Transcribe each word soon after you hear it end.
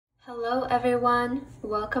Hello everyone,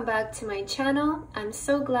 welcome back to my channel. I'm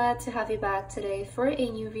so glad to have you back today for a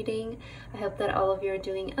new reading. I hope that all of you are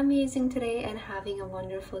doing amazing today and having a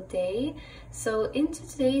wonderful day. So into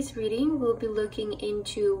today's reading, we'll be looking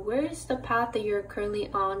into where is the path that you're currently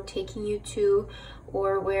on taking you to,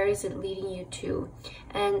 or where is it leading you to.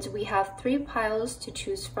 And we have 3 piles to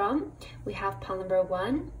choose from. We have pile number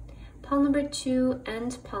 1, pile number 2,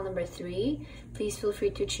 and pile number 3. Please feel free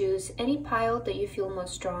to choose any pile that you feel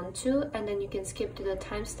most drawn to, and then you can skip to the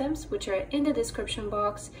timestamps which are in the description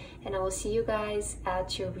box, and I will see you guys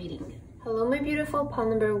at your reading. Hello my beautiful pile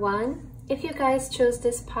number 1. If you guys chose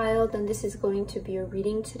this pile, then this is going to be your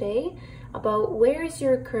reading today about where is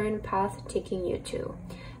your current path taking you to.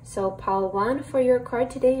 So pile 1 for your card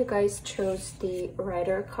today, you guys chose the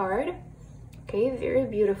Rider card. Okay, very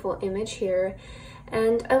beautiful image here.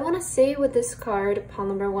 And I want to say with this card, pile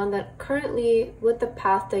number 1, that currently with the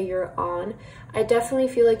path that you're on, I definitely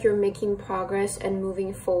feel like you're making progress and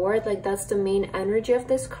moving forward. Like that's the main energy of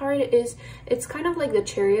this card. It's kind of like the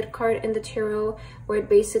Chariot card in the tarot, where it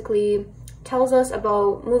basically tells us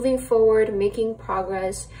about moving forward, making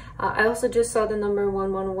progress. I also just saw the number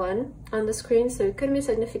 111 on the screen, so it could be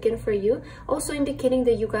significant for you, also indicating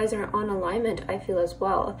that you guys are on alignment, I feel, as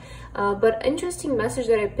well. But interesting message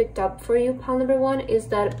that I picked up for you, pile number 1, is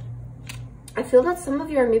that I feel that some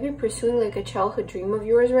of you are maybe pursuing like a childhood dream of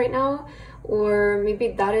yours right now, or maybe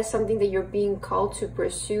that is something that you're being called to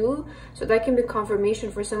pursue. So that can be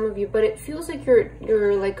confirmation for some of you, but it feels like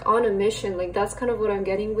you're like on a mission. Like that's kind of what I'm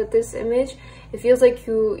getting with this image. It feels like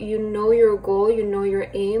you know your goal, you know your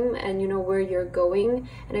aim, and you know where you're going.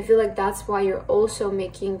 And I feel like that's why you're also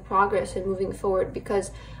making progress and moving forward,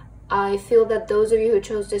 because I feel that those of you who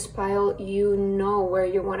chose this pile, you know where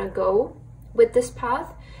you want to go with this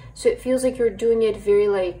path. So it feels like you're doing it very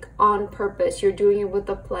like on purpose. You're doing it with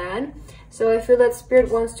a plan. So I feel that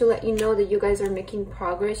Spirit wants to let you know that you guys are making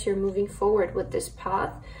progress. You're moving forward with this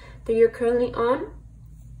path that you're currently on.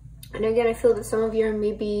 And again, I feel that some of you are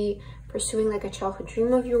maybe pursuing like a childhood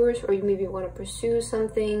dream of yours, or you maybe want to pursue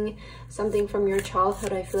something from your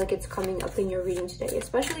childhood. I feel like it's coming up in your reading today,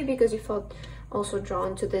 especially because you felt also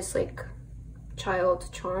drawn to this like child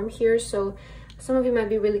charm here. So some of you might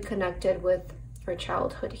be really connected with your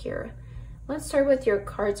childhood here. Let's start with your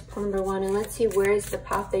cards, pile number 1, and let's see where is the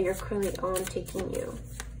path that you're currently on taking you.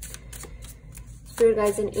 Spirit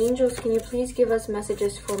guides and angels, can you please give us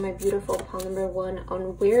messages for my beautiful pile number 1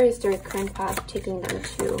 on where is their current path taking them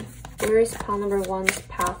to? Where is pile number 1's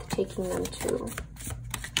path taking them to?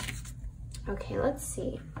 Okay, let's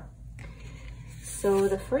see. So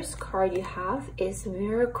the first card you have is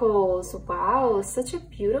Miracles. Wow, such a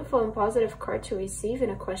beautiful and positive card to receive in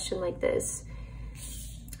a question like this.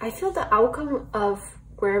 I feel the outcome of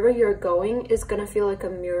wherever you're going is gonna feel like a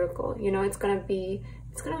miracle. You know, it's gonna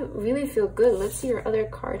really feel good. Let's see your other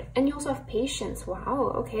card. And you also have patience.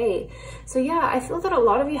 Wow, okay. So yeah, I feel that a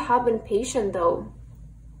lot of you have been patient though.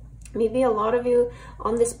 Maybe a lot of you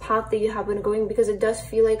on this path that you have been going, because it does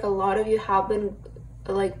feel like a lot of you have been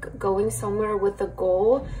like going somewhere with a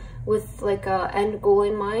goal, with like a end goal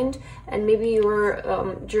in mind. And maybe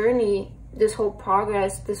your journey, this whole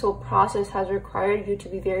progress, this whole process has required you to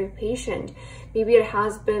be very patient. Maybe it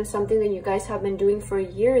has been something that you guys have been doing for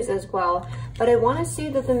years as well. But I want to say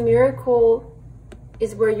that the miracle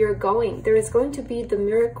is where you're going. There is going to be the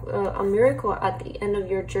miracle, a miracle at the end of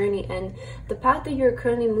your journey, and the path that you're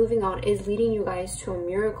currently moving on is leading you guys to a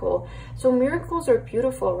miracle. So miracles are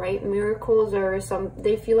beautiful, right? Miracles are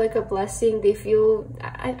they feel like a blessing. They feel,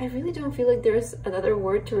 I really don't feel like there's another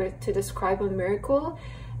word to describe a miracle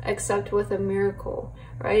except with a miracle,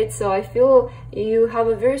 right? So I feel you have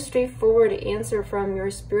a very straightforward answer from your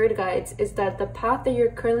spirit guides, is that the path that you're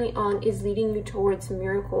currently on is leading you towards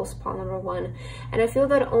miracles, pile number 1. And I feel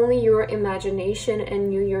that only your imagination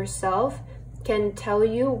and you yourself can tell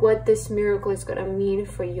you what this miracle is going to mean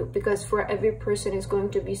for you, because for every person it's going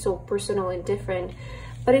to be so personal and different.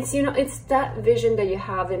 But it's, you know, it's that vision that you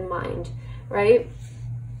have in mind, right?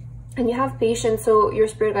 And you have patience, so your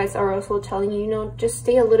spirit guides are also telling you, you know, just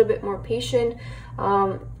stay a little bit more patient,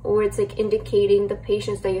 or it's like indicating the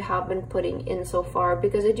patience that you have been putting in so far,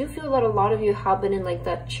 because I do feel that a lot of you have been in like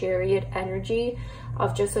that Chariot energy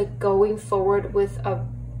of just like going forward with a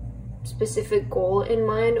specific goal in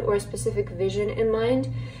mind or a specific vision in mind,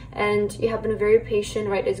 and you have been very patient,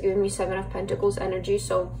 right? It's giving me 7 of Pentacles energy,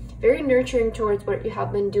 so very nurturing towards what you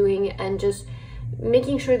have been doing and just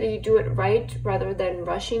making sure that you do it right rather than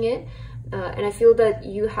rushing it. And I feel that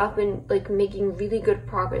you have been like making really good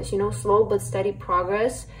progress, you know, slow but steady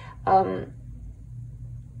progress. And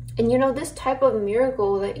you know, this type of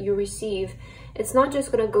miracle that you receive it's not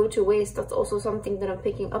just gonna go to waste. That's also something that I'm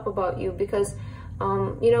picking up about you, because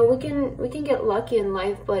you know, we can get lucky in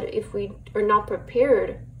life, but if we are not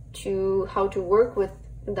prepared to how to work with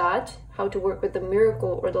that, how to work with the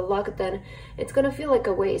miracle or the luck, then it's gonna feel like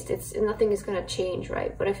a waste. Nothing is gonna change,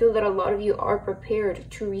 right? But I feel that a lot of you are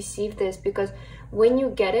prepared to receive this, because when you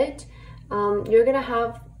get it, you're gonna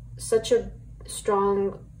have such a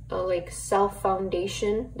strong like self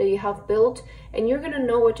foundation that you have built, and you're gonna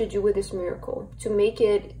know what to do with this miracle to make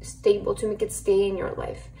it stable, to make it stay in your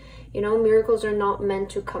life. You know, miracles are not meant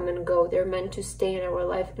to come and go. They're meant to stay in our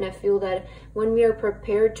life. And I feel that when we are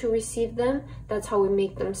prepared to receive them, that's how we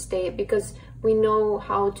make them stay, because we know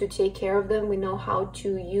how to take care of them. We know how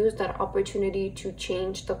to use that opportunity to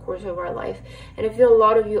change the course of our life. And I feel a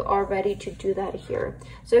lot of you are ready to do that here.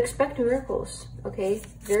 So expect miracles, okay?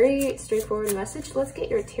 Very straightforward message. Let's get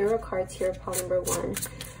your tarot cards here, pile number 1.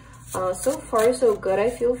 So far, so good, I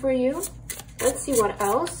feel, for you. Let's see what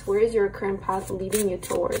else. Where is your current path leading you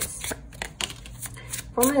towards?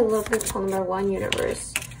 For my lovely pile number 1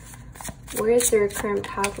 universe, where is their current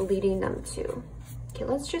path leading them to? Okay,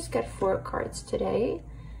 let's just get 4 cards today,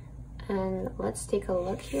 and let's take a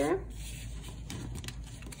look here.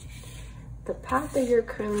 The path that you're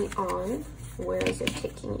currently on, where is it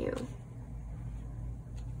taking you?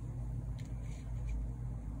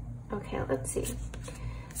 Okay, let's see.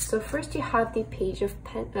 So first you have the Page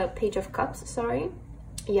of Cups, sorry.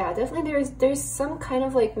 Yeah, definitely there's some kind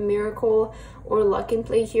of like miracle or luck in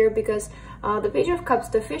play here, because the Page of Cups,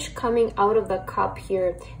 the fish coming out of the cup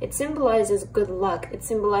here, it symbolizes good luck, it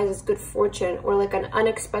symbolizes good fortune, or like an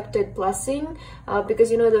unexpected blessing,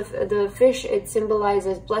 because you know the fish, it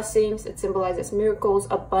symbolizes blessings, it symbolizes miracles,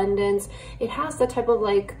 abundance. It has the type of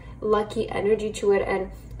like lucky energy to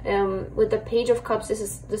it. And with the Page of Cups,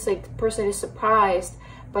 this like person is surprised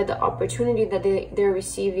by the opportunity that they're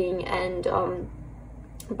receiving, and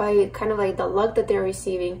by kind of like the luck that they're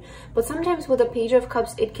receiving. But sometimes with the Page of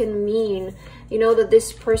Cups, it can mean, you know, that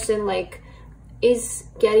this person like is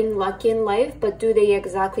getting lucky in life, but do they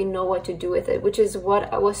exactly know what to do with it? Which is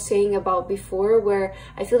what I was saying about before, where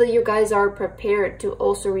I feel that you guys are prepared to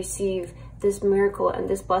also receive this miracle and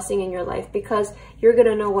this blessing in your life, because you're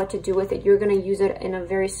gonna know what to do with it. You're gonna use it in a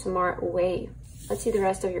very smart way. Let's see the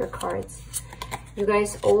rest of your cards. You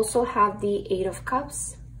guys also have the 8 of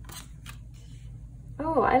Cups.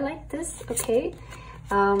 Oh, I like this. Okay.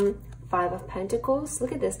 5 of Pentacles.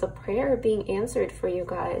 Look at this, the prayer being answered for you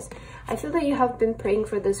guys. I feel that you have been praying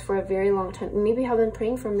for this for a very long time. Maybe you have been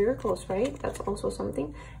praying for miracles, right? That's also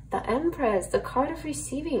something. The Empress, the card of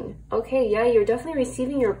receiving. Okay, yeah, you're definitely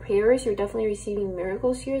receiving your prayers. You're definitely receiving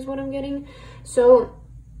miracles here is what I'm getting. So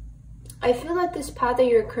I feel that this path that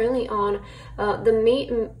you're currently on,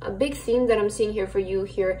 a big theme that I'm seeing here for you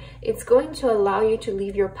here, it's going to allow you to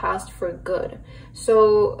leave your past for good.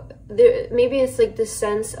 So maybe it's like this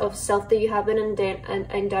sense of self that you have been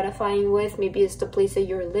identifying with. Maybe it's the place that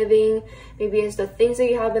you're living. Maybe it's the things that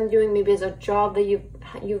you have been doing. Maybe it's a job that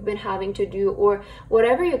you've been having to do, or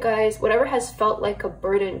whatever you guys, whatever has felt like a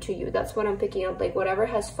burden to you. That's what I'm picking up, like whatever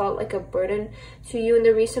has felt like a burden to you in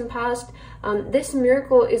the recent past. This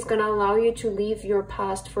miracle is going to allow you to leave your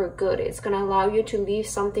past for good. It's going to allow you to leave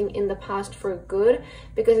something in the past for good,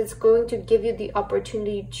 because it's going to give you the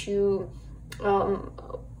opportunity to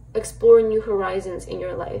explore new horizons in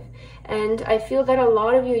your life. And I feel that a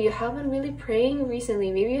lot of you haven't really praying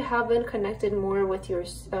recently. Maybe you haven't connected more with your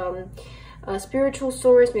spiritual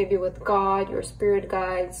source, maybe with God, your spirit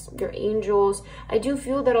guides, your angels. I do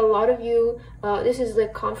feel that a lot of you, this is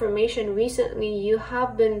like confirmation, recently you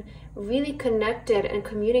have been really connected and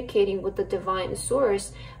communicating with the divine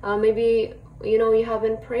source. Maybe, you know, you have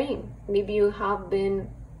been praying. Maybe you have been,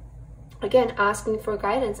 again, asking for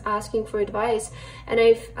guidance, asking for advice. And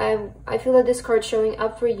I feel that this card showing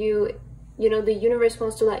up for you, you know, the universe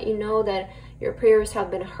wants to let you know that your prayers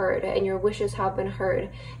have been heard and your wishes have been heard,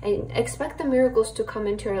 and expect the miracles to come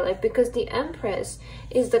into your life, because the Empress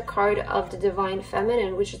is the card of the divine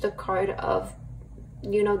feminine, which is the card of,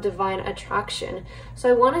 you know, divine attraction. So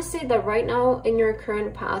I want to say that right now in your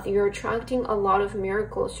current path, you're attracting a lot of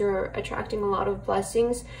miracles, you're attracting a lot of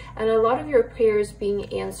blessings, and a lot of your prayers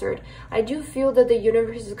being answered. I do feel that the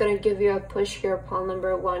universe is going to give you a push here, pile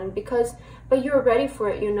number 1, but you're ready for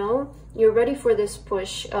it, you know, you're ready for this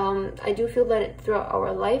push. I do feel that throughout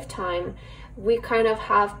our lifetime, we kind of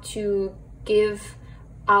have to give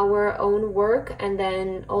our own work and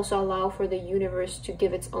then also allow for the universe to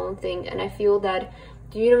give its own thing. And I feel that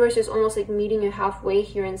the universe is almost like meeting you halfway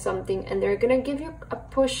here in something, and they're gonna give you a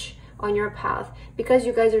push on your path, because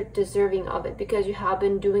you guys are deserving of it, because you have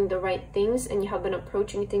been doing the right things and you have been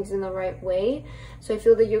approaching things in the right way. So I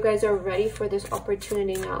feel that you guys are ready for this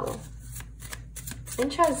opportunity now.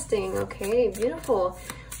 Interesting. Okay, beautiful.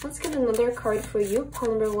 Let's get another card for you. Pile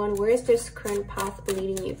number 1, where is this current path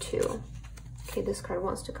leading you to? Okay, this card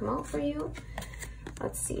wants to come out for you.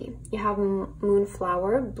 Let's see. You have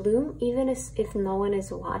Moonflower, bloom even if no one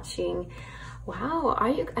is watching. Wow,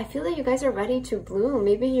 I feel that you guys are ready to bloom.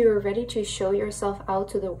 Maybe you're ready to show yourself out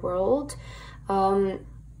to the world.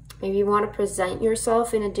 Maybe you want to present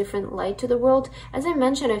yourself in a different light to the world. As I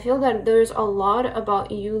mentioned, I feel that there's a lot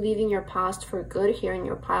about you leaving your past for good here in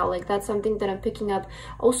your pile. Like, that's something that I'm picking up.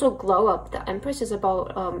 Also, glow up. The Empress is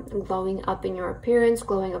about glowing up in your appearance,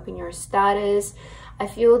 glowing up in your status. I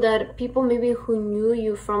feel that people maybe who knew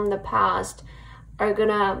you from the past are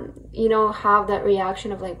gonna, you know, have that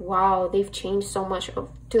reaction of like, wow, they've changed so much,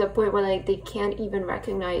 to the point where like they can't even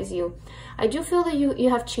recognize you. I do feel that you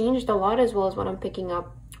have changed a lot as well, as what I'm picking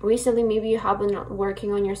up. Recently, maybe you have been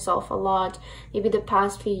working on yourself a lot, maybe the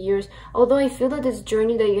past few years. Although I feel that this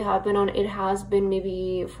journey that you have been on, it has been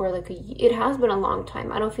maybe for like it has been a long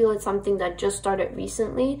time. I don't feel it's something that just started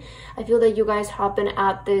recently. I feel that you guys have been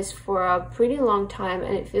at this for a pretty long time,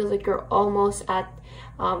 and it feels like you're almost at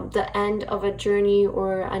the end of a journey,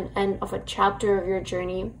 or an end of a chapter of your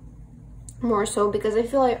journey. More so because I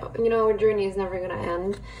feel like, you know, our journey is never gonna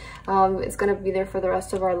end. It's gonna be there for the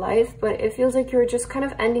rest of our life, but it feels like you're just kind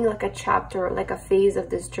of ending like a chapter, like a phase of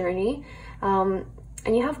this journey. And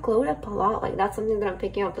you have glowed up a lot. Like, that's something that I'm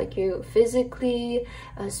picking up. Like, you physically,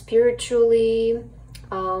 spiritually,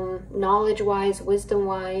 knowledge wise, wisdom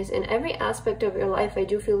wise, in every aspect of your life, I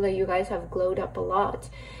do feel that you guys have glowed up a lot.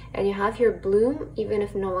 And you have your bloom even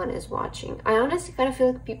if no one is watching. I honestly kind of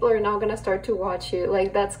feel like people are now gonna start to watch you.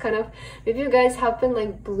 Like, that's kind of, maybe you guys have been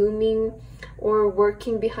like blooming or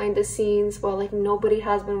working behind the scenes while like nobody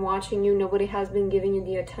has been watching you, nobody has been giving you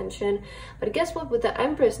the attention. But guess what, with the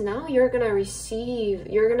Empress, now you're gonna receive,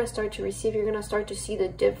 you're gonna start to receive, you're gonna start to see the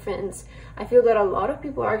difference. I feel that a lot of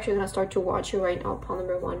people are actually gonna start to watch you right now, pile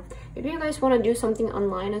number 1. Maybe you guys want to do something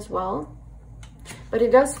online as well. But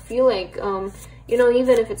it does feel like, you know,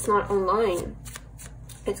 even if it's not online,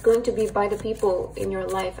 it's going to be by the people in your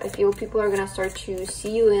life. I feel people are going to start to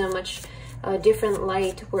see you in a much different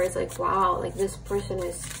light, where it's like, wow, like this person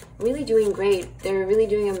is really doing great. They're really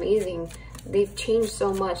doing amazing. They've changed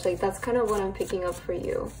so much. Like, that's kind of what I'm picking up for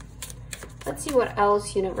you. Let's see what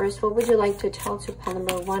else, universe. What would you like to tell to pile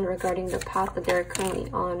number 1 regarding the path that they're currently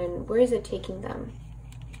on, and where is it taking them?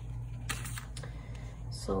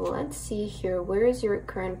 So let's see here. Where is your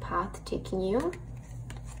current path taking you?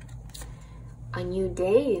 A new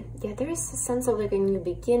day. Yeah, there is a sense of like a new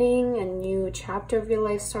beginning, a new chapter of your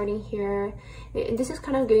life starting here. This is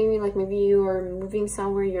kind of giving me like maybe you are moving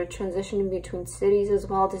somewhere, you're transitioning between cities as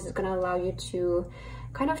well. This is going to allow you to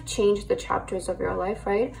kind of change the chapters of your life,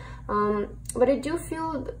 right? But I do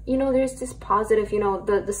feel, you know, there's this positive, you know,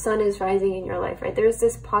 the sun is rising in your life, right? There's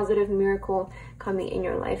this positive miracle coming in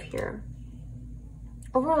your life here.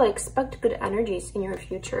 Overall, expect good energies in your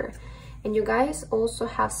future. And you guys also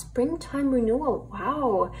have springtime renewal.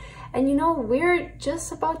 Wow. And you know, we're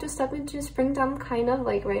just about to step into springtime, kind of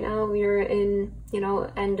like right now we're in, you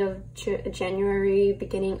know, end of January,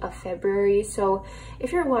 beginning of February. So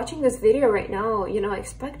if you're watching this video right now, you know,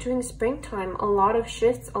 expect during springtime a lot of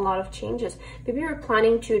shifts, a lot of changes. Maybe you're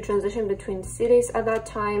planning to transition between cities at that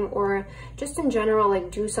time, or just in general,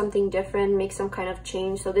 like do something different, make some kind of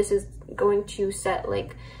change. So this is going to set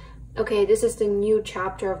like, okay, this is the new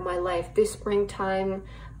chapter of my life, this springtime.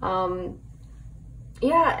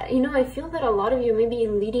 Yeah, you know, I feel that a lot of you, maybe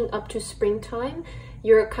leading up to springtime,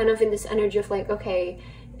 you're kind of in this energy of like, okay,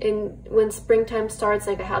 when springtime starts,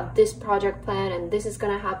 like I have this project plan and this is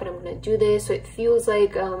gonna happen, I'm gonna do this. So it feels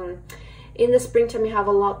like in the springtime you have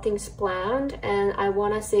a lot of things planned, and I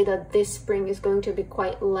want to say that this spring is going to be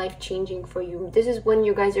quite life-changing for you. This is when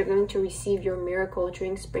you guys are going to receive your miracle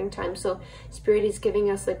during springtime. So Spirit is giving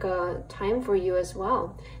us like a time for you as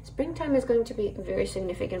well. Springtime is going to be very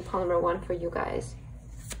significant, pile number 1 for you guys.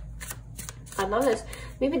 I love this.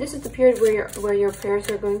 Maybe this is the period where your prayers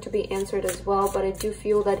are going to be answered as well. But I do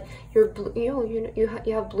feel that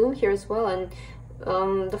you have bloom here as well, and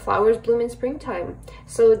the flowers bloom in springtime.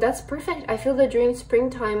 So that's perfect. I feel that during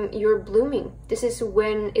springtime you're blooming. This is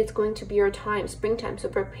when it's going to be your time, springtime. So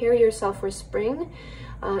prepare yourself for spring.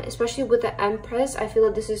 Especially with the Empress, I feel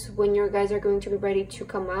that this is when you guys are going to be ready to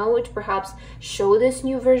come out, perhaps show this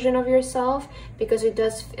new version of yourself, because it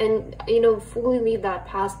does, and you know, fully leave that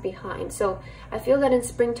past behind. So I feel that in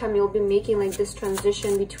springtime you'll be making like this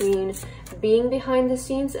transition between being behind the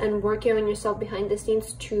scenes and working on yourself behind the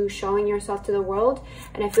scenes to showing yourself to the world.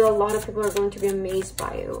 And I feel a lot of people are going to be amazed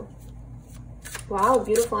by you. Wow,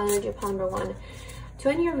 beautiful energy upon number 1. To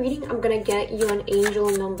end your reading, I'm going to get you an angel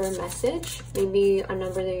number message. Maybe a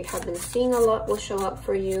number that you have been seeing a lot will show up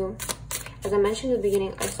for you. As I mentioned in the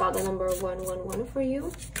beginning, I saw the number 111 for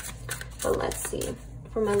you. But let's see.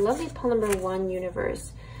 For my lovely pile number 1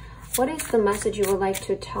 universe, what is the message you would like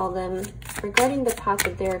to tell them regarding the path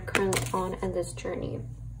that they're currently on and this journey?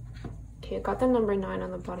 Okay, I got the number 9 on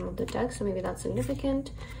the bottom of the deck, so maybe that's significant.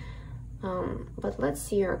 But let's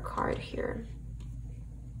see your card here.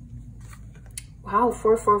 Wow,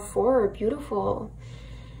 444, beautiful.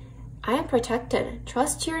 I am protected.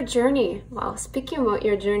 Trust your journey. Wow, speaking about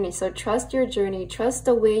your journey, so trust your journey. Trust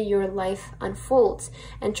the way your life unfolds,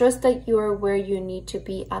 and trust that you are where you need to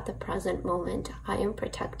be at the present moment. I am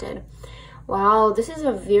protected. Wow, this is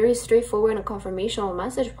a very straightforward and confirmational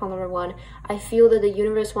message, pile number 1. I feel that the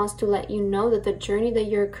universe wants to let you know that the journey that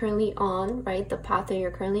you're currently on, right, the path that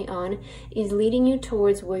you're currently on, is leading you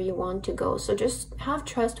towards where you want to go. So just have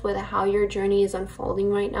trust with how your journey is unfolding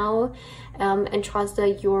right now, and trust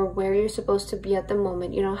that you're where you're supposed to be at the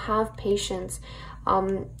moment. You know, have patience.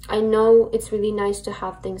 I know it's really nice to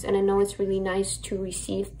have things, and I know it's really nice to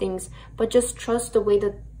receive things, but just trust the way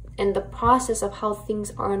that and the process of how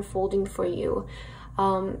things are unfolding for you.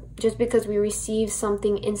 Just because we receive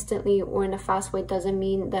something instantly or in a fast way doesn't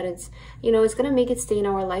mean that it's, you know, it's gonna make it stay in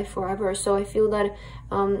our life forever. So I feel that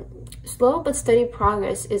slow but steady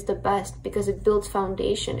progress is the best, because it builds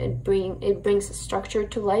foundation. It brings structure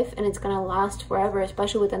to life, and it's gonna last forever,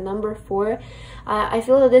 especially with the number 4. I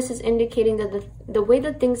feel that this is indicating that the way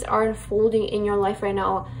that things are unfolding in your life right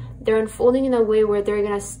now, they're unfolding in a way where they're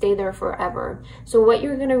gonna stay there forever. So what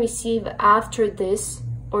you're gonna receive after this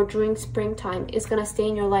or during springtime is gonna stay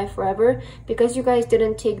in your life forever, because you guys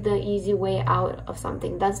didn't take the easy way out of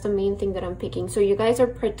something. That's the main thing that I'm picking. So you guys are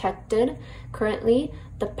protected currently.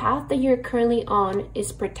 The path that you're currently on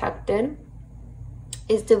is protected,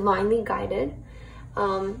 is divinely guided.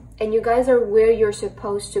 And you guys are where you're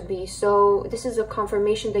supposed to be. So this is a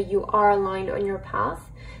confirmation that you are aligned on your path.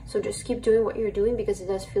 So just keep doing what you're doing, because it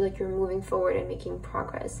does feel like you're moving forward and making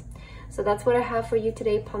progress. So that's what I have for you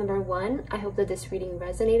today, pile number 1. I hope that this reading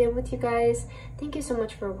resonated with you guys. Thank you so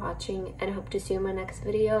much for watching, and I hope to see you in my next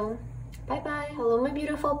video. Bye bye. Hello, my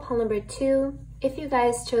beautiful pile number 2. If you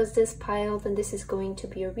guys chose this pile, then this is going to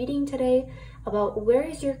be a reading today about where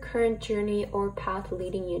is your current journey or path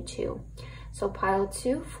leading you to. So pile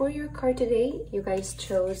 2, for your card today, you guys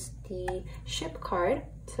chose the ship card.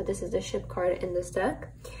 So this is the ship card in this deck.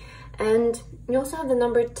 And you also have the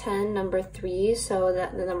number 10, number 3, so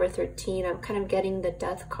that the number 13, I'm kind of getting the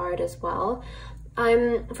death card as well.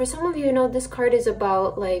 For some of you, you know, this card is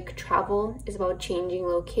about like travel, is about changing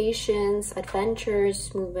locations,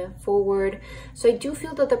 adventures, movement forward. So I do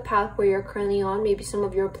feel that the path where you're currently on, maybe some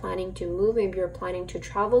of you are planning to move, maybe you're planning to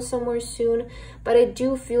travel somewhere soon, but I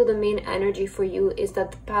do feel the main energy for you is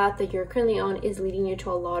that the path that you're currently on is leading you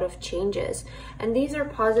to a lot of changes. And these are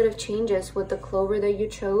positive changes with the clover that you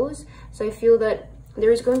chose. So I feel that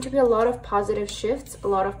there's going to be a lot of positive shifts, a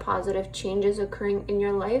lot of positive changes occurring in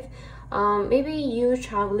your life. Maybe you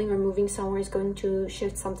traveling or moving somewhere is going to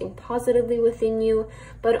shift something positively within you,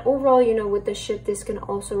 but overall, you know, with the shift, this can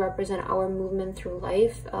also represent our movement through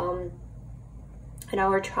life, and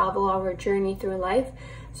our travel, our journey through life.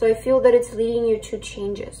 So I feel that it's leading you to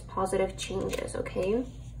changes, positive changes, okay?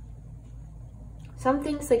 Some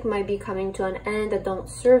things like might be coming to an end that don't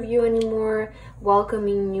serve you anymore,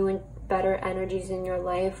 welcoming new and better energies in your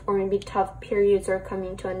life, or maybe tough periods are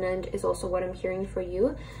coming to an end is also what I'm hearing for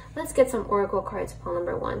you. Let's get some oracle cards, pile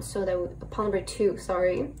number 1. So that pile number 2,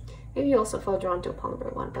 sorry. Maybe you also felt drawn to pile number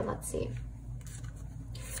 1, but let's see.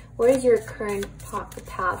 Where is your current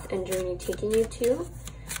path and journey taking you to?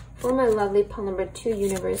 For my lovely pile number 2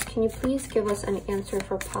 universe, can you please give us an answer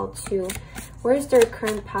for pile 2? Where is their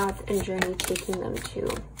current path and journey taking them to?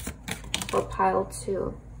 For pile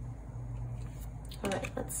 2. All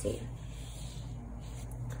right, let's see.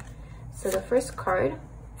 So the first card,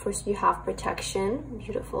 first you have protection,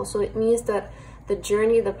 beautiful. So it means that the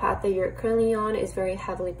journey, the path that you're currently on is very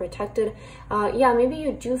heavily protected. Yeah, maybe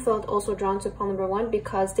you do felt also drawn to pile number 1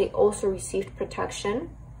 because they also received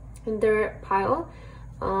protection. in their pile.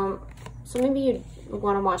 So maybe you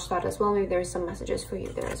want to watch that as well. Maybe there's some messages for you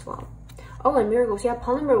there as well. Oh, and miracles. Yeah,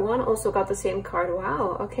 pile number 1 also got the same card.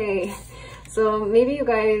 Wow. Okay. So maybe you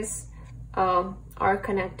guys are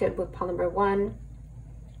connected with pile number 1,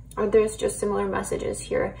 or there's just similar messages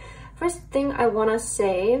here. First thing I want to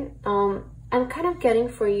say, I'm kind of getting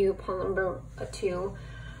for you, pile number 2.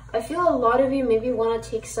 I feel a lot of you maybe want to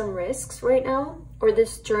take some risks right now, or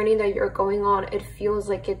this journey that you're going on, it feels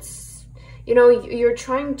like it's, you know, you're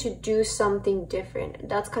trying to do something different.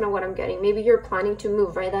 That's kind of what I'm getting. Maybe you're planning to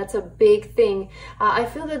move, right? That's a big thing. I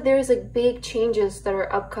feel that there's like big changes that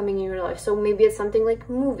are upcoming in your life. So maybe it's something like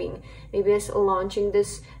moving. Maybe it's launching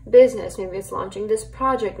this business. Maybe it's launching this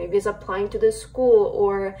project. Maybe it's applying to this school,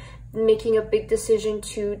 or making a big decision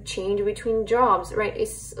to change between jobs, right?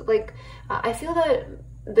 It's like, I feel that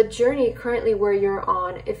the journey currently where you're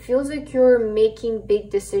on, it feels like you're making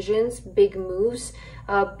big decisions, big moves,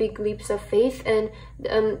 big leaps of faith. And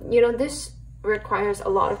you know, this requires a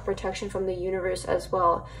lot of protection from the universe as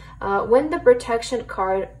well. When the protection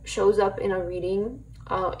card shows up in a reading,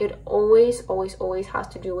 it always has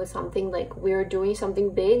to do with something like we're doing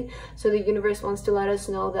something big. So the universe wants to let us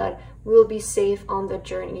know that we'll be safe on the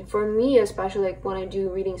journey. For me, especially like when I do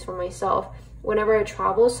readings for myself, whenever I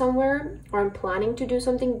travel somewhere or I'm planning to do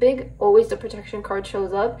something big, always the protection card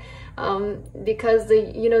shows up, because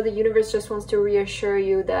the universe just wants to reassure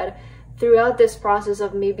you that throughout this process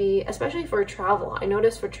of, maybe especially for travel, I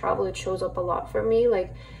notice for travel it shows up a lot for me,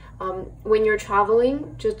 like when you're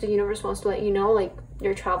traveling, just the universe wants to let you know, like,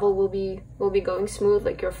 your travel will be going smooth,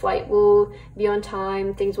 like your flight will be on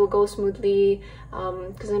time, things will go smoothly,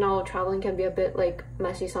 because I know traveling can be a bit like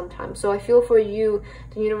messy sometimes. So I feel for you,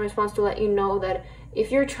 the universe wants to let you know that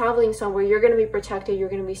if you're traveling somewhere, you're going to be protected, you're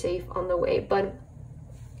going to be safe on the way. But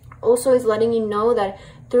also is letting you know that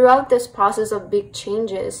throughout this process of big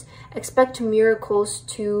changes, expect miracles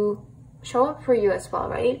to show up for you as well,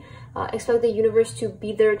 right? Expect the universe to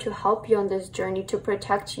be there to help you on this journey, to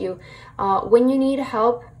protect you. When you need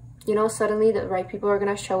help, you know, suddenly the right people are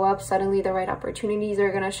going to show up, suddenly the right opportunities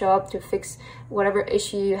are going to show up to fix whatever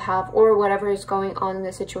issue you have or whatever is going on in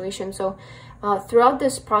the situation. So throughout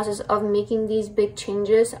this process of making these big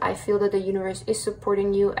changes, I feel that the universe is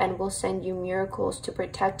supporting you and will send you miracles to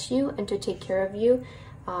protect you and to take care of you.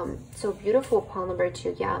 So beautiful, pile number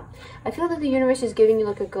 2. Yeah, I feel that the universe is giving you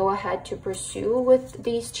like a go ahead to pursue with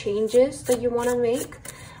these changes that you want to make,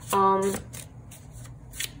 or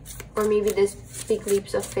maybe this big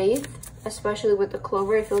leaps of faith, especially with the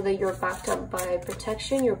clover. I feel that you're backed up by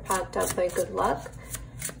protection, you're backed up by good luck.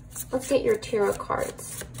 Let's get your tarot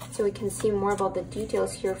cards so we can see more about the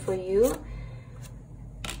details here for you.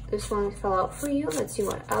 This one fell out for you. Let's see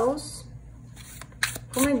what else.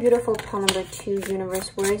 For my beautiful pile number 2, universe,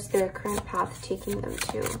 where is their current path taking them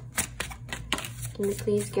to? Can you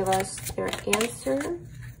please give us their answer?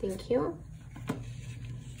 Thank you.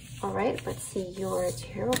 All right, let's see your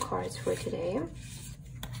tarot cards for today.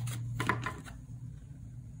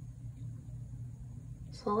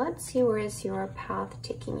 So let's see, where is your path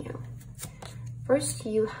taking you? First,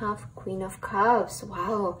 you have Queen of Cups.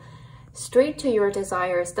 Wow. Straight to your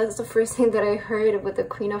desires. That's the first thing that I heard with the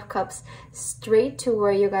Queen of Cups. Straight to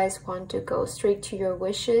where you guys want to go, straight to your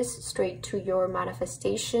wishes, straight to your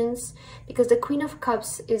manifestations, because the Queen of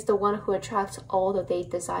Cups is the one who attracts all that they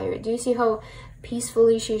desire. Do you see how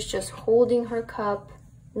peacefully she's just holding her cup,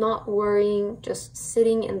 not worrying, just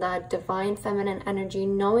sitting in that divine feminine energy,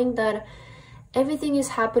 knowing that everything is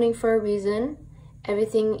happening for a reason,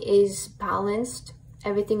 everything is balanced,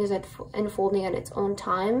 everything is unfolding at its own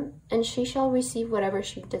time, and she shall receive whatever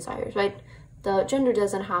she desires, right? The gender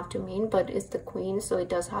doesn't have to mean, but it's the queen, so it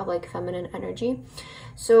does have like feminine energy.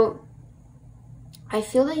 So I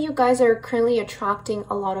feel that you guys are currently attracting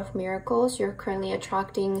a lot of miracles. You're currently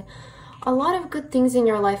attracting a lot of good things in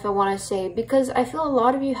your life, I want to say, because I feel a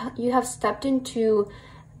lot of you have stepped into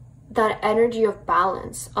that energy of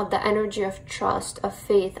balance, of the energy of trust, of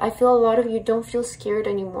faith. I feel a lot of you don't feel scared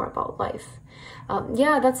anymore about life.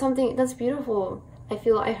 Yeah, that's something that's beautiful. I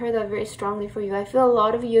heard that very strongly for you. I feel a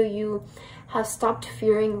lot of you have stopped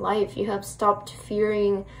fearing life. You have stopped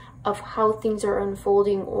fearing of how things are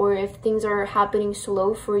unfolding, or if things are happening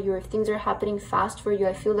slow for you, or if things are happening fast for you.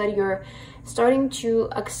 I feel that you're starting to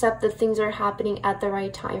accept that things are happening at the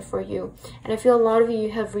right time for you. And I feel a lot of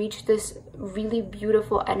you have reached this really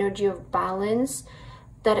beautiful energy of balance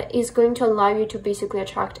that is going to allow you to basically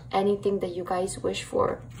attract anything that you guys wish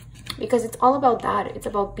for. Because it's all about that. It's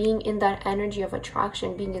about being in that energy of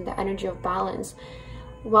attraction, being in the energy of balance.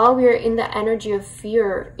 while we are in the energy of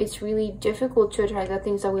fear, it's really difficult to attract the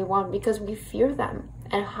things that we want because we fear them.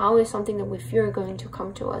 And how is something that we fear going to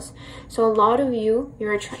come to us? So a lot of you,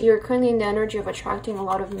 you're currently in the energy of attracting a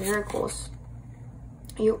lot of miracles.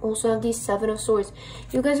 You also have these 7 of Swords.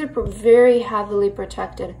 You guys are very heavily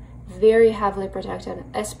protected,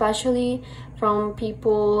 especially from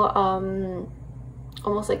people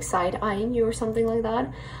almost like side-eyeing you or something like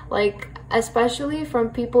that. Like, especially from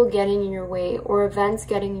people getting in your way or events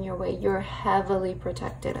getting in your way. You're heavily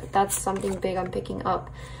protected. That's something big I'm picking up.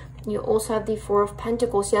 You also have the 4 of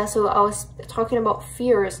Pentacles. Yeah, so I was talking about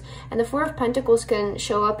fears, and the 4 of Pentacles can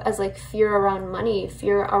show up as like fear around money,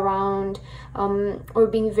 fear around or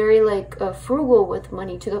being very like frugal with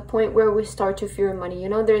money, to the point where we start to fear money. You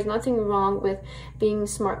know, there's nothing wrong with being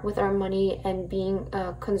smart with our money and being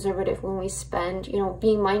conservative when we spend, you know,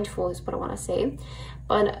 being mindful is what I want to say.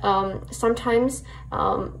 But sometimes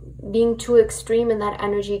being too extreme in that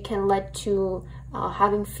energy can lead to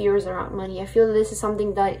having fears around money. I feel this is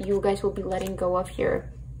something that you guys will be letting go of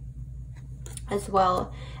here as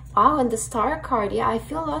well. Wow, and the Star card, yeah, I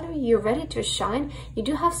feel a lot of you are ready to shine. You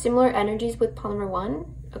do have similar energies with pile number 1,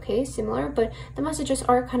 okay, similar, but the messages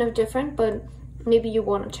are kind of different. But maybe you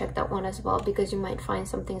want to check that one as well, because you might find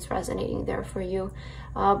some things resonating there for you.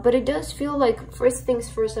 But it does feel like, first things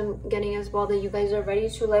first, I'm getting as well that you guys are ready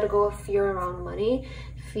to let go of fear around money,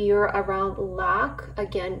 fear around lack.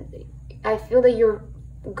 Again, I feel that you're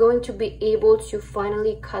going to be able to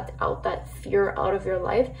finally cut out that fear out of your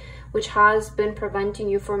life, which has been preventing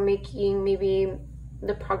you from making maybe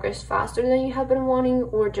the progress faster than you have been wanting,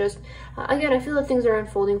 or just again, I feel that things are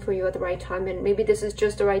unfolding for you at the right time, and maybe this is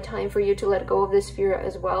just the right time for you to let go of this fear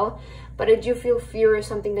as well. But I do feel fear is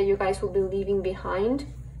something that you guys will be leaving behind,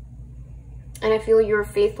 and I feel your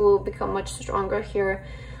faith will become much stronger here.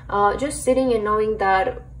 Just sitting and knowing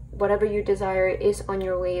that whatever you desire is on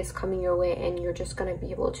your way, is coming your way, and you're just going to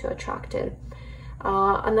be able to attract it.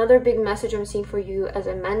 Another big message I'm seeing for you, as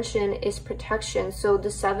I mentioned, is protection. So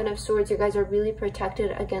the 7 of Swords, you guys are really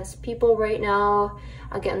protected against people right now,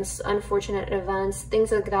 against unfortunate events,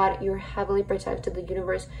 things like that. You're heavily protected. The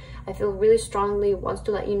universe, I feel, really strongly wants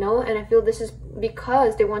to let you know, and I feel this is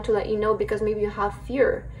because they want to let you know, because maybe you have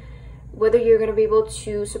fear. Whether you're going to be able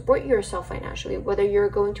to support yourself financially, whether you're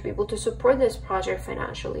going to be able to support this project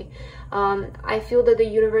financially. I feel that the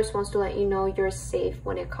universe wants to let you know you're safe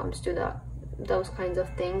when it comes to those kinds of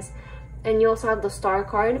things. And you also have the Star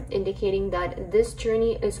card, indicating that this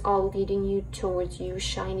journey is all leading you towards you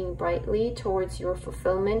shining brightly, towards your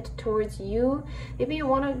fulfillment, towards you. Maybe you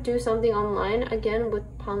want to do something online, again, with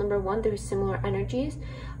pile number 1, there's similar energies.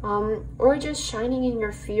 Or just shining in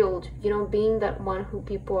your field, you know, being that one who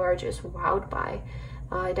people are just wowed by.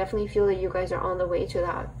 I definitely feel that you guys are on the way to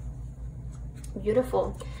that.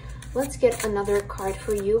 Beautiful. Let's get another card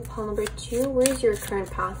for you. Pile number 2, where is your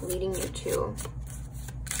current path leading you to?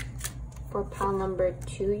 For pile number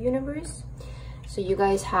 2, universe. So you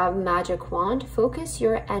guys have Magic Wand. Focus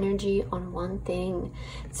your energy on one thing.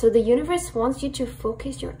 So the universe wants you to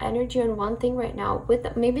focus your energy on one thing right now.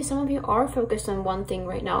 With maybe some of you are focused on one thing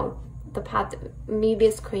right now. The path, maybe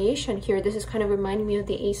it's creation here. This is kind of reminding me of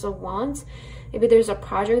the Ace of Wands. Maybe there's a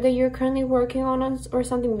project that you're currently working on or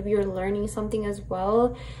something. Maybe you're learning something as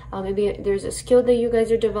well. Maybe there's a skill that you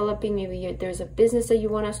guys are developing. Maybe there's a business that you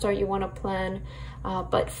want to start, you want to plan.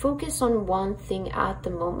 But focus on one thing at the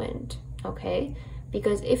moment, okay?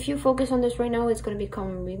 Because if you focus on this right now, it's going to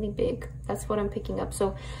become really big. That's what I'm picking up.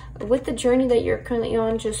 So with the journey that you're currently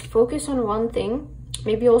on, just focus on one thing.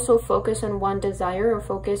 Maybe also focus on one desire, or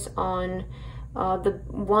focus on the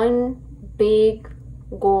one big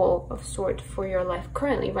goal of sort for your life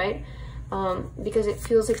currently, right? Because it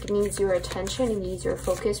feels like it needs your attention, it needs your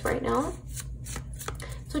focus right now.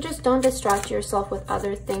 So just don't distract yourself with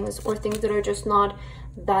other things, or things that are just not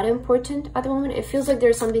that important at the moment. It feels like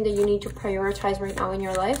there's something that you need to prioritize right now in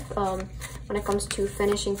your life when it comes to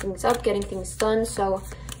finishing things up, getting things done. So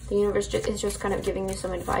the universe is just kind of giving you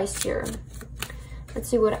some advice here. Let's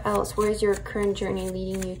see what else. Where is your current journey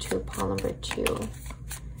leading you to? Pile number 2.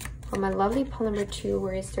 For my lovely pile number 2,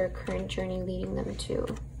 where is their current journey leading them to?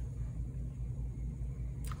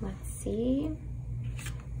 Let's see.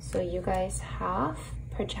 So you guys have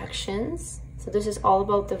projections. So this is all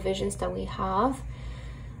about the visions that we have,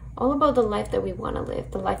 all about the life that we want to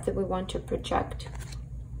live, the life that we want to project.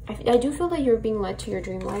 I do feel that you're being led to your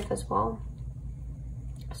dream life as well.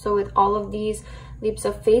 So with all of these leaps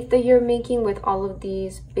of faith that you're making, with all of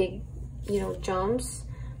these big, you know, jumps,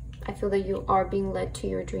 I feel that you are being led to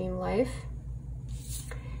your dream life.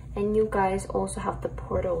 And you guys also have the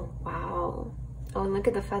portal. Wow. Oh, and look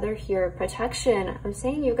at the feather here. Protection. I'm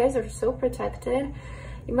saying you guys are so protected.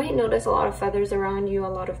 You might notice a lot of feathers around you, a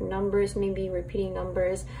lot of numbers, maybe repeating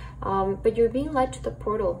numbers, but you're being led to the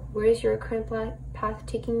portal. Where is your current path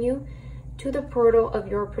taking you? To the portal of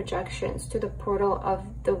your projections, to the portal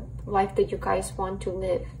of the life that you guys want to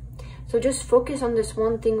live. So just focus on this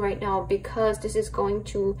one thing right now, because this is going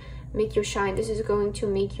to make you shine. This is going to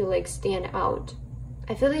make you like stand out.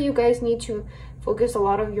 I feel that you guys need to focus a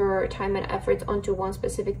lot of your time and efforts onto one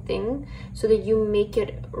specific thing so that you make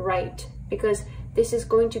it right, because this is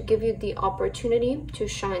going to give you the opportunity to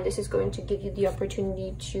shine. This is going to give you the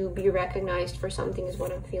opportunity to be recognized for something, is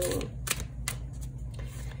what I'm feeling.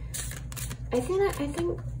 I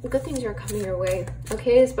think good things are coming your way,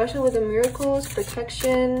 okay? Especially with the miracles,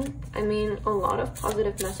 protection. I mean, a lot of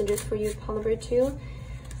positive messages for you, Pile number 2.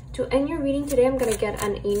 To end your reading today, I'm gonna get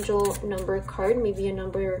an angel number card, maybe a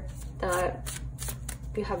number that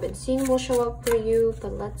you have been seeing will show up for you,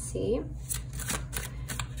 but let's see.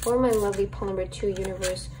 For my lovely Pile number 2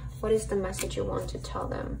 universe, what is the message you want to tell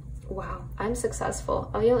them? Wow, I'm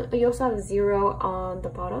successful. You also have 0 on the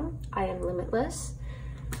bottom. I am limitless.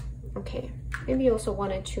 Okay, maybe you also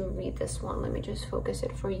wanted to read this one. Let me just focus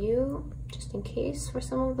it for you, just in case for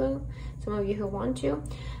some of you who want to.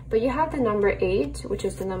 But you have the number 8, which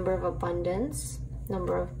is the number of abundance,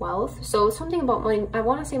 number of wealth. So something about money. I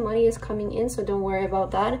want to say money is coming in, so don't worry about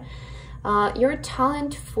that. Your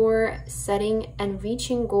talent for setting and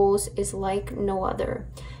reaching goals is like no other.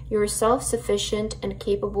 You're self-sufficient and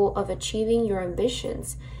capable of achieving your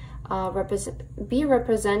ambitions. Be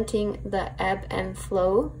representing the ebb and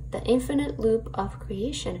flow, the infinite loop of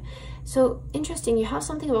creation. So interesting, you have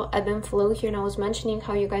something about ebb and flow here, and I was mentioning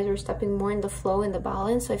how you guys are stepping more in the flow and the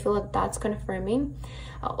balance, so I feel like that's confirming.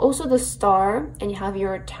 Also the star, and you have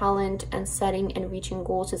your talent and setting and reaching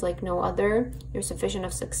goals is like no other. You're sufficient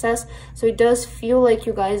of success. So it does feel like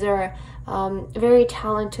you guys are very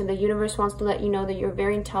talented. The universe wants to let you know that you're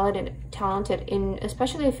very talented in,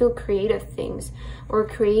 especially I feel, creative things or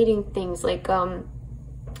creating things. Like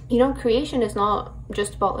you know, creation is not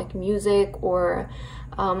just about like music or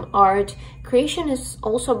art. Creation is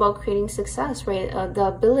also about creating success, right? The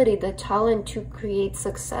ability, the talent to create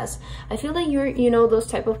success. I feel that you're, you know, those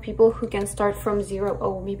type of people who can start from 0.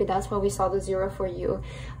 Oh, maybe that's why we saw the 0 for you.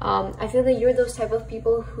 I feel that you're those type of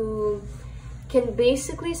people who can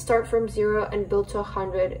basically start from 0 and build to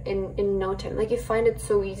 100 in no time. Like, you find it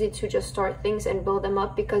so easy to just start things and build them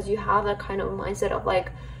up because you have that kind of mindset of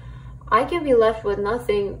like, I can be left with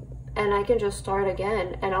nothing and I can just start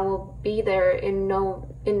again and I will be there in no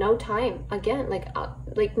time again.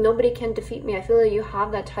 Like nobody can defeat me. I feel like you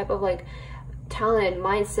have that type of like talent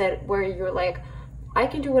mindset where you're like, I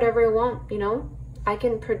can do whatever I want, you know? I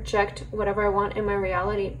can project whatever I want in my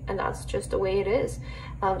reality, and that's just the way it is.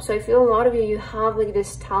 So I feel a lot of you have like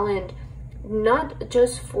this talent, not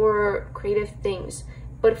just for creative things,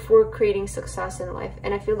 but for creating success in life.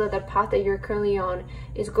 And I feel that the path that you're currently on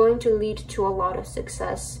is going to lead to a lot of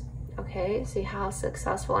success. Okay, see how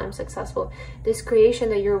successful I'm successful. This creation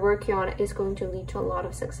that you're working on is going to lead to a lot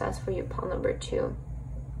of success for you, Pile number 2.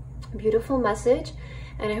 Beautiful message,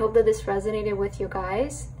 and I hope that this resonated with you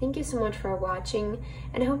guys. Thank you so much for watching,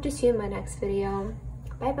 and I hope to see you in my next video.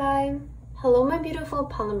 Bye bye. Hello, my beautiful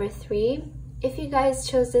Pile number 3. If you guys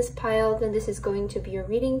chose this pile, then this is going to be your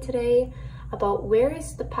reading today about where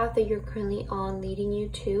is the path that you're currently on leading you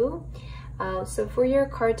to. So for your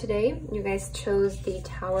card today, you guys chose the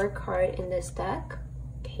Tower card in this deck.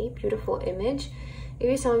 Okay, beautiful image.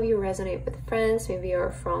 Maybe some of you resonate with friends, maybe you're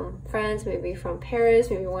from France, maybe from Paris,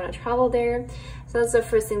 maybe you want to travel there. So that's the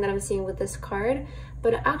first thing that I'm seeing with this card.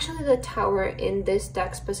 But actually the Tower in this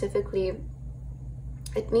deck specifically,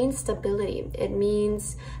 it means stability, it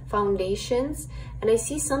means foundations, and I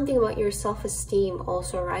see something about your self-esteem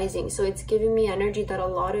also rising. So it's giving me energy that a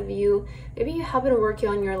lot of you, maybe you have been working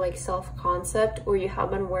on your like self-concept, or you have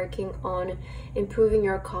been working on improving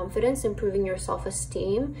your confidence, improving your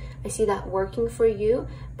self-esteem. I see that working for you,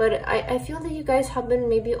 but I feel that you guys have been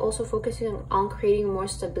maybe also focusing on creating more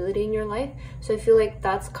stability in your life. So I feel like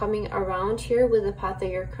that's coming around here with the path that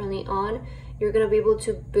you're currently on. You're going to be able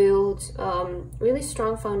to build really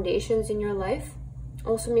strong foundations in your life.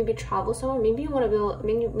 Also, maybe travel somewhere. Maybe you want to build,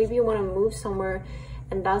 maybe you want to move somewhere,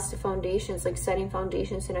 and that's the foundations, like setting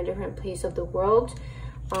foundations in a different place of the world.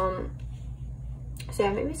 So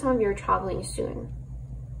yeah, maybe some of you are traveling soon.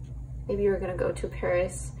 Maybe you're going to go to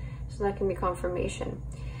Paris, so that can be confirmation.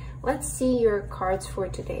 Let's see your cards for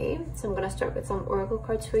today. So I'm going to start with some oracle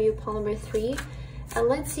cards for you, Pile number 3. And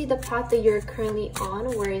let's see the path that you're currently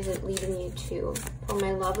on. Where is it leading you to? For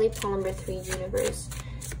my lovely Pile number 3 universe,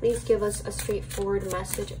 please give us a straightforward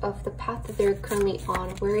message of the path that they're currently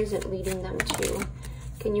on. Where is it leading them to?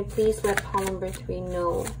 Can you please let pile number 3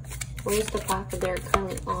 know where is the path that they're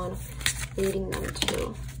currently on leading them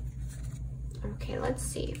to? Okay, let's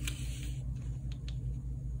see.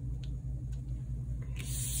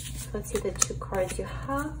 Let's see the 2 cards you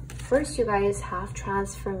have. First, you guys have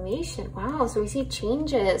transformation. Wow, so we see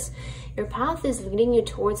changes. Your path is leading you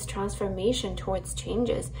towards transformation, towards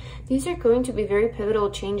changes. These are going to be very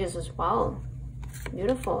pivotal changes as well.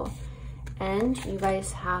 Beautiful. And you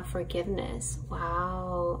guys have forgiveness.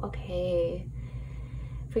 Wow, okay.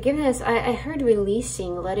 Forgiveness, I heard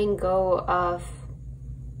releasing, letting go of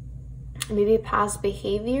maybe past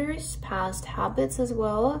behaviors, past habits as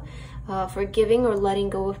well. Forgiving or letting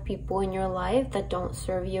go of people in your life that don't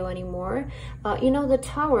serve you anymore. You know, the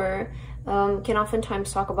Tower can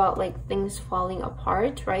oftentimes talk about like things falling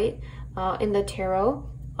apart, right? In the tarot.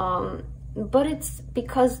 But it's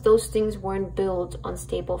because those things weren't built on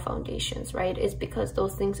stable foundations, right? It's because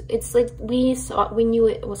those things, it's like we knew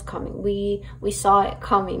it was coming. We saw it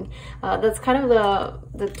coming. That's kind of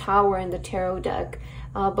the Tower in the tarot deck.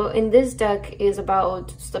 But in this deck is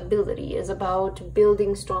about stability, is about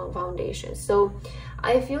building strong foundations. So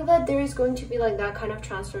I feel that there is going to be like that kind of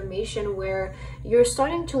transformation where you're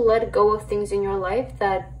starting to let go of things in your life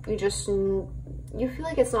that you feel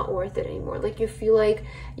like it's not worth it anymore. Like you feel like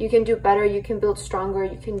you can do better, you can build stronger,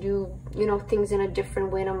 you can do, you know, things in a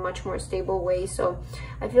different way, in a much more stable way. So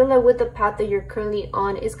I feel that with the path that you're currently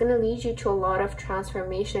on, it's going to lead you to a lot of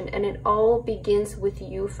transformation, and it all begins with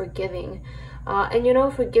you forgiving. And you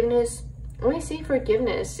know, forgiveness, when I say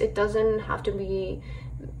forgiveness, it doesn't have to mean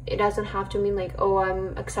like, oh,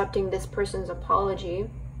 I'm accepting this person's apology.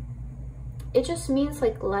 It just means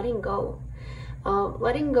like letting go.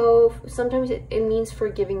 Letting go, sometimes it means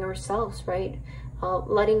forgiving ourselves, right?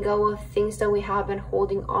 Letting go of things that we have been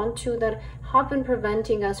holding on to that have been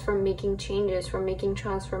preventing us from making changes, from making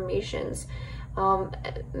transformations.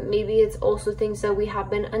 Maybe it's also things that we have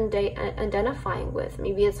been identifying with.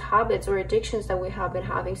 Maybe it's habits or addictions that we have been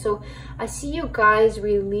having. So I see you guys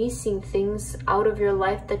releasing things out of your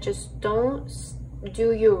life that just don't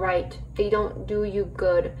do you right. They don't do you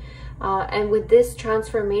good. And with this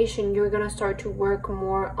transformation, you're gonna start to work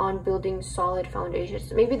more on building solid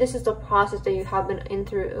foundations. Maybe this is the process that you have been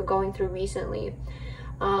going through recently.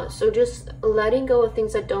 So just letting go of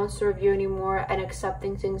things that don't serve you anymore and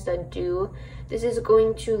accepting things that do. This is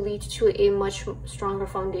going to lead to a much stronger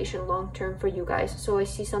foundation long term for you guys. So I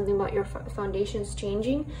see something about your foundations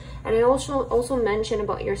changing. And I also mentioned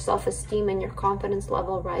about your self-esteem and your confidence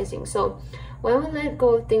level rising. So when we let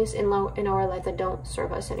go of things in our life that don't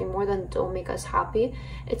serve us anymore, that don't make us happy,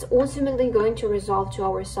 it's ultimately going to resolve to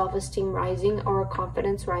our self-esteem rising, our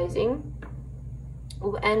confidence rising.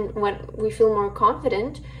 And when we feel more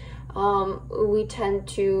confident, we tend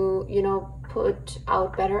to, you know, put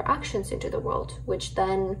out better actions into the world, which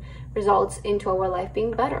then results into our life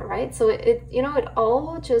being better, right? So it you know, it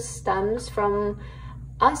all just stems from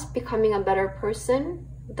us becoming a better person.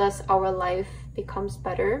 Thus our life becomes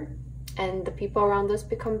better and the people around us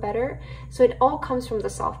become better. So it all comes from the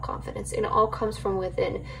self-confidence. It all comes from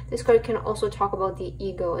within. This card can also talk about the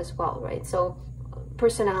ego as well, right? So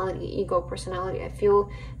personality, ego, personality. I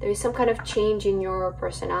feel there is some kind of change in your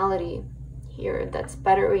personality here that's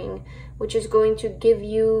bettering, which is going to give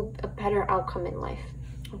you a better outcome in life.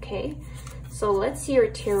 Okay, so let's see your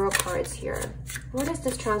tarot cards here. What is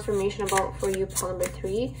this transformation about for you, pile number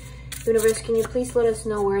 3? Universe, can you please let us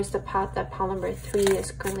know where is the path that pile number 3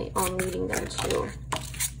 is currently on leading them to?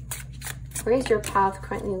 Where is your path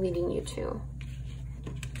currently leading you to?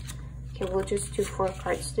 Okay, we'll just do 4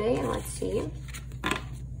 cards today and let's see.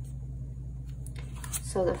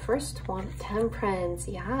 So the first one, Temperance.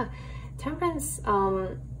 Yeah, Temperance,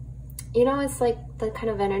 you know, it's like the kind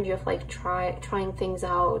of energy of like trying things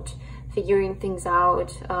out, figuring things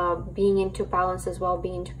out, being into balance as well,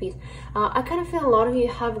 being into peace. I kind of feel a lot of you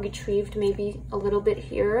have retrieved maybe a little bit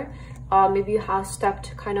here. Maybe you have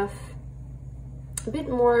stepped kind of a bit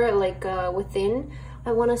more like within,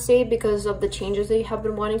 I want to say, because of the changes that you have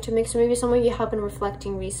been wanting to make. So maybe some of you have been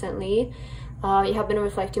reflecting recently. You have been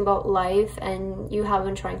reflecting about life and you have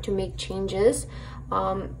been trying to make changes.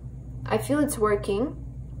 I feel it's working.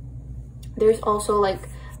 There's also like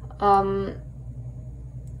the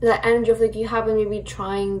energy of like you have been maybe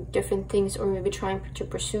trying different things or maybe trying to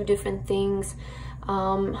pursue different things,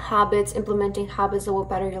 habits, implementing habits that will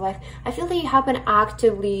better your life. I feel that you have been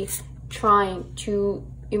actively trying to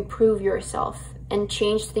improve yourself and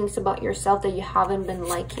change things about yourself that you haven't been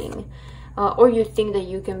liking, or you think that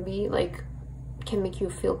you can be like, can make you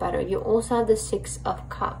feel better. You also have the 6 of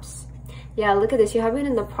Cups. Yeah, look at this. You have been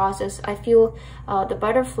in the process. I feel the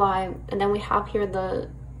butterfly, and then we have here the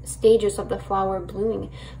stages of the flower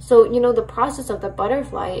blooming. So, you know, the process of the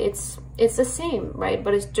butterfly, it's the same, right?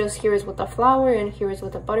 But it's just here is with the flower and here is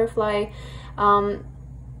with the butterfly.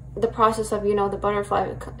 The process of, you know, the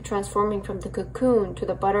butterfly transforming from the cocoon to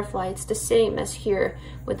the butterfly, it's the same as here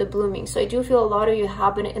with the blooming. So I do feel a lot of you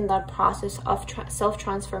have been in that process of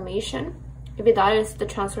self-transformation. Maybe that is the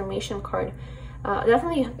transformation card.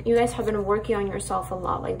 Definitely you guys have been working on yourself a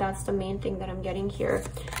lot. Like, that's the main thing that I'm getting here.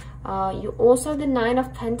 You also have the 9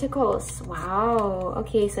 of Pentacles. Wow.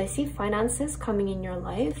 Okay, so I see finances coming in your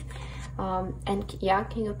life. And yeah,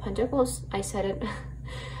 King of Pentacles, I said it.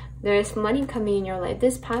 There's money coming in your life.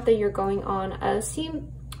 This path that you're going on,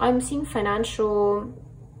 I'm seeing financial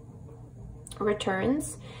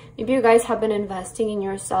returns. Maybe you guys have been investing in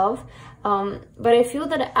yourself. But I feel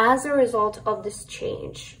that as a result of this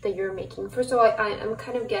change that you're making, first of all, I'm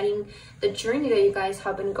kind of getting the journey that you guys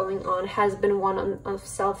have been going on has been one of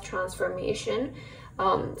self-transformation.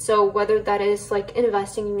 So whether that is like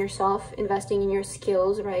investing in yourself, investing in your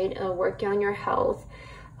skills, right? Working on your health,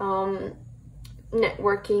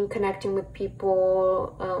 networking, connecting with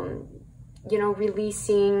people, you know,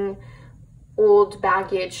 releasing old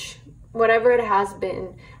baggage, whatever it has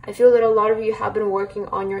been. I feel that a lot of you have been working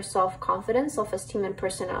on your self-confidence, self-esteem, and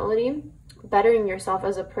personality, bettering yourself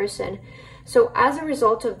as a person. So as a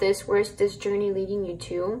result of this, where's this journey leading you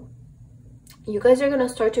to? You guys are going to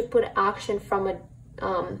start to put action from a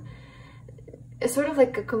sort of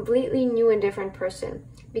like a completely new and different person.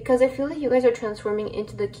 Because I feel that you guys are transforming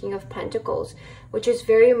into the King of Pentacles, which is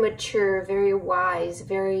very mature, very wise,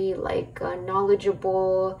 very like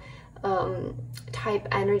knowledgeable type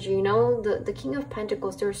energy. You know, the King of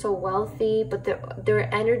Pentacles, they're so wealthy, but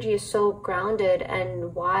their energy is so grounded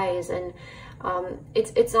and wise. And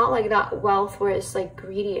it's not like that wealth where it's like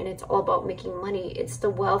greedy and it's all about making money. It's the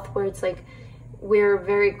wealth where it's like we're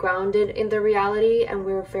very grounded in the reality and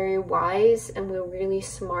we're very wise and we're really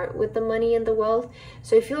smart with the money and the wealth.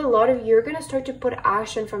 So I feel a lot of you are going to start to put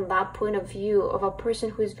action from that point of view of a person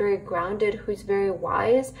who's very grounded, who's very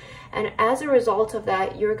wise. And as a result of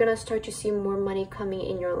that, you're going to start to see more money coming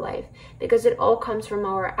in your life, because it all comes from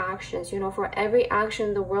our actions. You know, for every action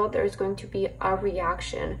in the world, there's going to be a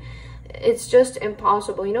reaction. It's just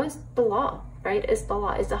impossible. You know, it's the law, right? It's the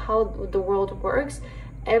law. It's how the world works.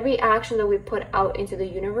 Every action that we put out into the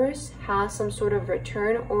universe has some sort of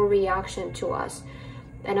return or reaction to us.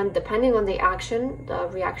 And depending on the action, the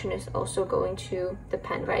reaction is also going to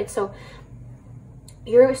depend, right? So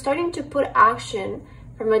you're starting to put action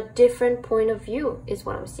from a different point of view is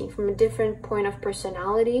what I'm seeing, from a different point of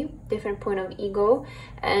personality, different point of ego.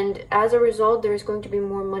 And as a result, there's going to be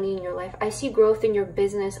more money in your life. I see growth in your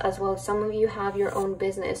business as well. Some of you have your own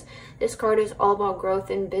business. This card is all about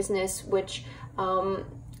growth in business, which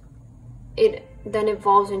it then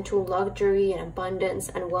evolves into luxury and abundance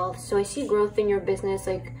and wealth. So I see growth in your business,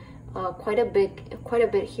 like quite a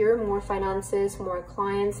bit here, more finances, more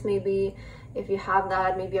clients, maybe if you have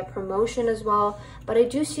that, maybe a promotion as well. But I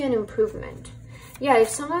do see an improvement. Yeah, if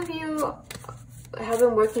some of you have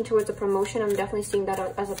been working towards a promotion, I'm definitely seeing that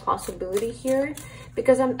as a possibility here,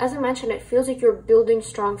 because as I mentioned, it feels like you're building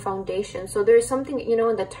strong foundation. So there's something, you know,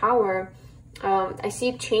 in the Tower, I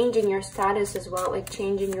see changing your status as well, like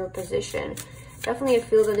changing your position. Definitely I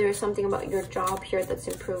feel that there is something about your job here that's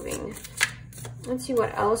improving. Let's see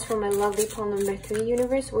what else from my lovely pile number 3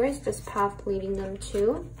 universe. Where is this path leading them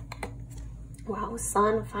to? Wow,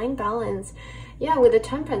 Sun, find balance. Yeah, with the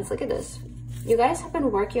Temperance, look at this. You guys have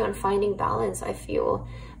been working on finding balance, I feel.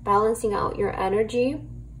 Balancing out your energy.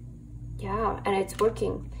 Yeah, and it's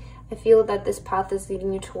working. I feel that this path is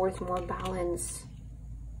leading you towards more balance.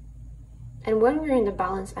 And when you're in the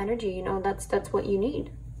balanced energy, you know, that's what you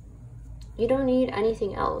need. You don't need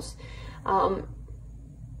anything else. You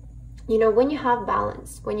know, when you have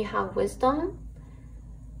balance, when you have wisdom,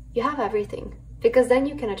 you have everything. Because then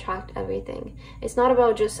you can attract everything. It's not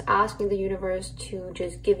about just asking the universe to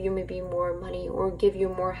just give you maybe more money or give you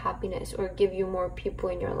more happiness or give you more people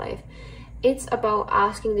in your life. It's about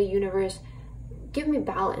asking the universe, give me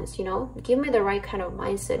balance, you know, give me the right kind of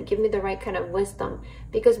mindset, give me the right kind of wisdom.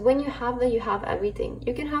 Because when you have that, you have everything.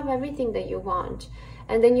 You can have everything that you want.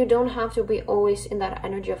 And then you don't have to be always in that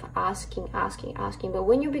energy of asking. But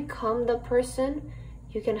when you become the person,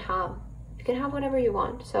 you can have whatever you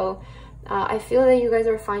want. So I feel that you guys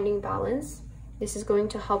are finding balance. This is going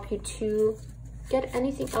to help you to get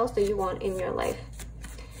anything else that you want in your life.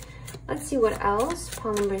 Let's see what else.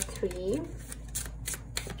 Pile number 3.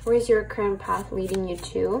 Where is your current path leading you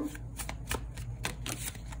to?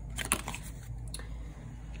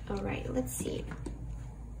 All right, let's see.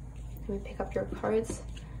 Let me pick up your cards.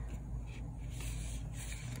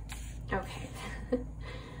 Okay.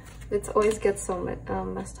 It always gets so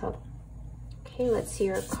messed up. Okay, let's see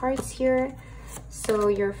your cards here. So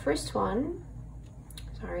your first one,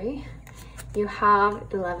 sorry, you have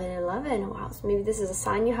 1111. Wow, so maybe this is a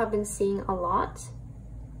sign you have been seeing a lot.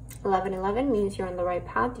 1111 means you're on the right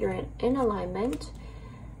path, you're in alignment.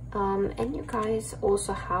 And you guys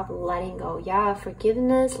also have letting go. Yeah,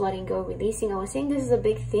 forgiveness, letting go, releasing. I was saying this is a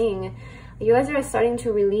big thing. You guys are starting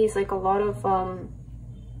to release like a lot of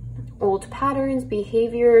old patterns,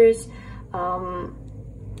 behaviors,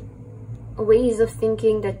 ways of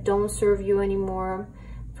thinking that don't serve you anymore.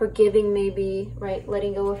 Forgiving maybe, right?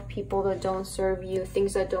 Letting go of people that don't serve you,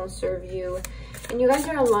 things that don't serve you. And you guys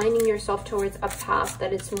are aligning yourself towards a path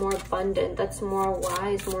that is more abundant, that's more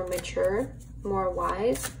wise, more mature, more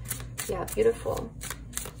wise. Yeah, beautiful.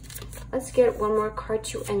 Let's get one more card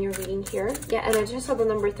to end your reading here. Yeah, and I just saw the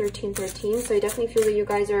number 1313. So I definitely feel that you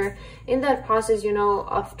guys are in that process, you know,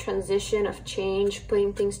 of transition, of change,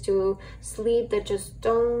 putting things to sleep that just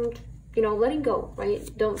don't, you know, letting go, right?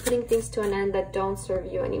 Putting things to an end that don't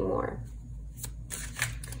serve you anymore.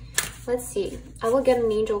 Let's see. I will get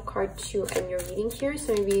an angel card to end your reading here.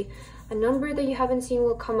 So maybe a number that you haven't seen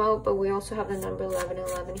will come out, but we also have the number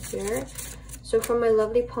 1111 here. So for my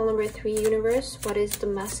lovely pile number 3 universe, what is the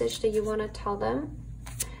message that you want to tell them?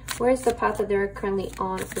 Where is the path that they're currently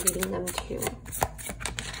on, leading them to?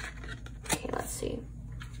 Okay, let's see.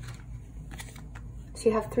 So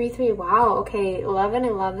you have 3-3. Wow, okay,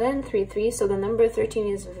 11-11, 3-3. So the number 13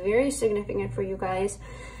 is very significant for you guys.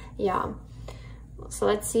 Yeah. So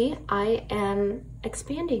let's see. I am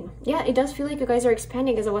expanding. Yeah, it does feel like you guys are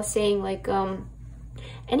expanding, as I was saying, like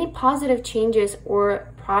any positive changes or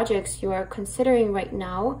projects you are considering right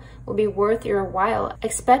now will be worth your while.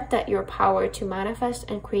 Expect that your power to manifest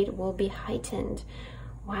and create will be heightened.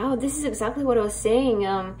 Wow, this is exactly what I was saying.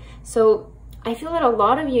 So I feel that a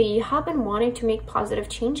lot of you have been wanting to make positive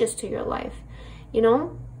changes to your life, you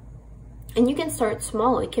know? And you can start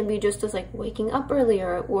small. It can be just as like waking up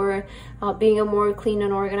earlier, or being a more clean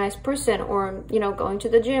and organized person, or, you know, going to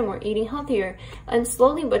the gym or eating healthier. And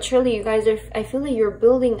slowly but surely, you guys are, I feel like you're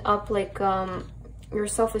building up like your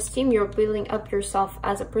self-esteem, you're building up yourself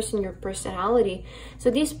as a person, your personality. So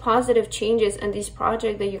these positive changes and these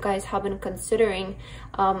projects that you guys have been considering,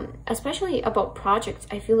 especially about projects,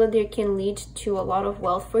 I feel that they can lead to a lot of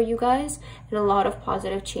wealth for you guys and a lot of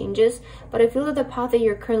positive changes. But I feel that the path that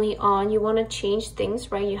you're currently on, you want to change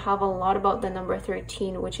things, right? You have a lot about the number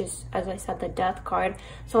 13, which is, as I said, the death card.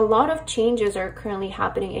 So a lot of changes are currently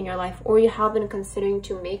happening in your life, or you have been considering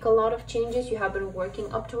to make a lot of changes. You have been working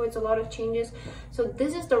up towards a lot of changes. So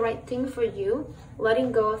this is the right thing for you.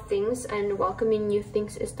 Letting go of things and welcoming new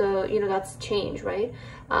things is the, you know, that's change, right?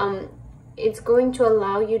 It's going to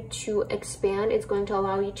allow you to expand. It's going to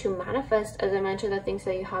allow you to manifest, as I mentioned, the things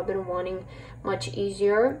that you have been wanting much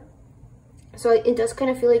easier. So it does kind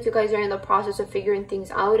of feel like you guys are in the process of figuring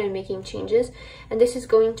things out and making changes. And this is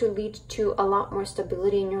going to lead to a lot more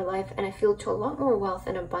stability in your life. And I feel to a lot more wealth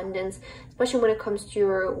and abundance, especially when it comes to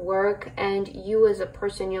your work and you as a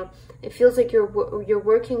person. You know, it feels like you're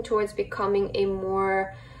working towards becoming a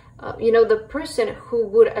more, you know, the person who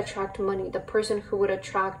would attract money, the person who would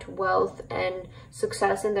attract wealth and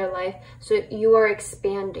success in their life. So you are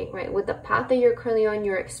expanding, right? With the path that you're currently on,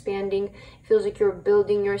 you're expanding. It feels like you're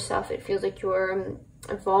building yourself. It feels like you're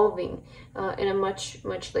evolving in a much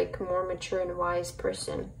like more mature and wise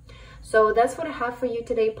person. So that's what I have for you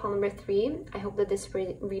today, pile number 3. I hope that this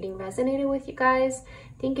reading resonated with you guys.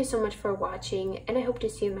 Thank you so much for watching, and I hope to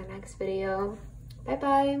see you in my next video. Bye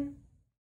bye.